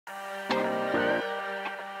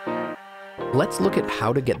Let's look at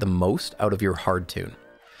how to get the most out of your Hardtune.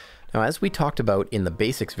 Now, as we talked about in the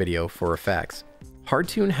basics video for effects,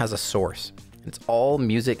 Hardtune has a source. It's all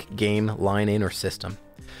music, game, line in, or system.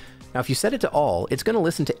 Now, if you set it to all, it's going to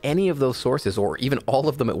listen to any of those sources or even all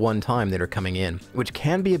of them at one time that are coming in, which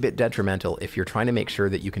can be a bit detrimental if you're trying to make sure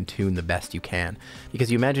that you can tune the best you can.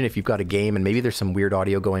 Because you imagine if you've got a game and maybe there's some weird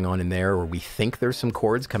audio going on in there, or we think there's some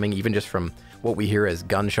chords coming even just from what we hear as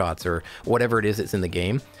gunshots or whatever it is that's in the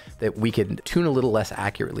game, that we can tune a little less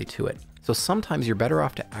accurately to it. So sometimes you're better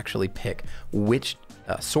off to actually pick which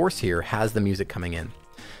source here has the music coming in.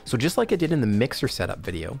 So just like I did in the mixer setup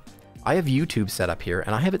video, I have YouTube set up here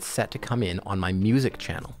and I have it set to come in on my music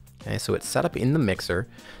channel. Okay, so it's set up in the mixer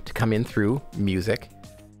to come in through music,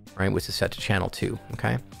 right, which is set to channel 2,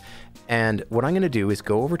 okay? And what I'm gonna do is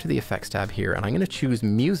go over to the effects tab here and I'm gonna choose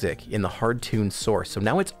music in the Hardtune source. So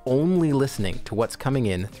now it's only listening to what's coming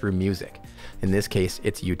in through music. In this case,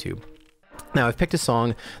 it's YouTube. Now I've picked a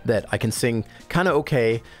song that I can sing kind of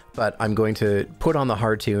okay, but I'm going to put on the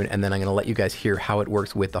Hardtune and then I'm going to let you guys hear how it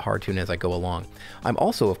works with the Hardtune as I go along. I'm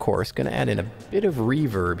also, of course, going to add in a bit of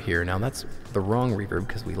reverb here. Now that's the wrong reverb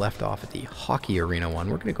because we left off at the hockey arena one.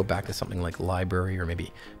 We're going to go back to something like library or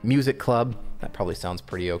maybe music club. That probably sounds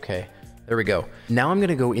pretty okay. There we go. Now I'm going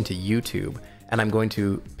to go into YouTube and I'm going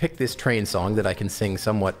to pick this train song that I can sing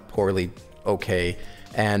somewhat poorly okay.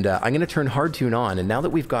 And I'm going to turn Hardtune on, and now that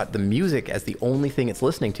we've got the music as the only thing it's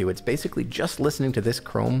listening to, it's basically just listening to this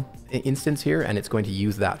Chrome instance here, and it's going to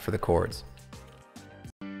use that for the chords.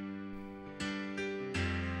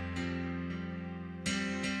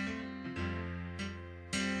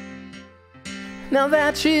 Now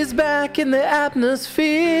that she's back in the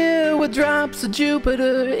atmosphere with drops of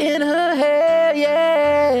Jupiter in her hair,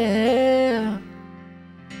 yeah.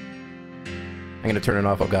 I'm going to turn it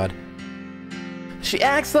off, oh God. She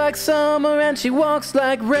acts like summer and she walks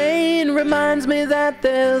like rain. Reminds me that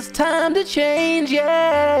there's time to change,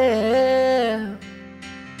 yeah.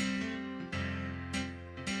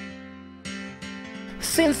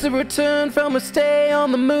 Since the return from her stay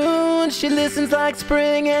on the moon, she listens like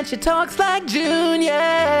spring and she talks like June,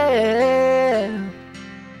 yeah.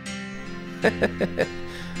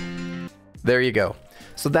 There you go.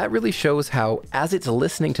 So that really shows how, as it's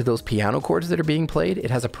listening to those piano chords that are being played,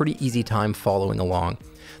 it has a pretty easy time following along.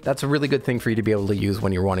 That's a really good thing for you to be able to use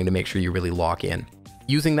when you're wanting to make sure you really lock in.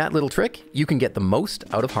 Using that little trick, you can get the most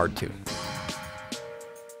out of Hardtune.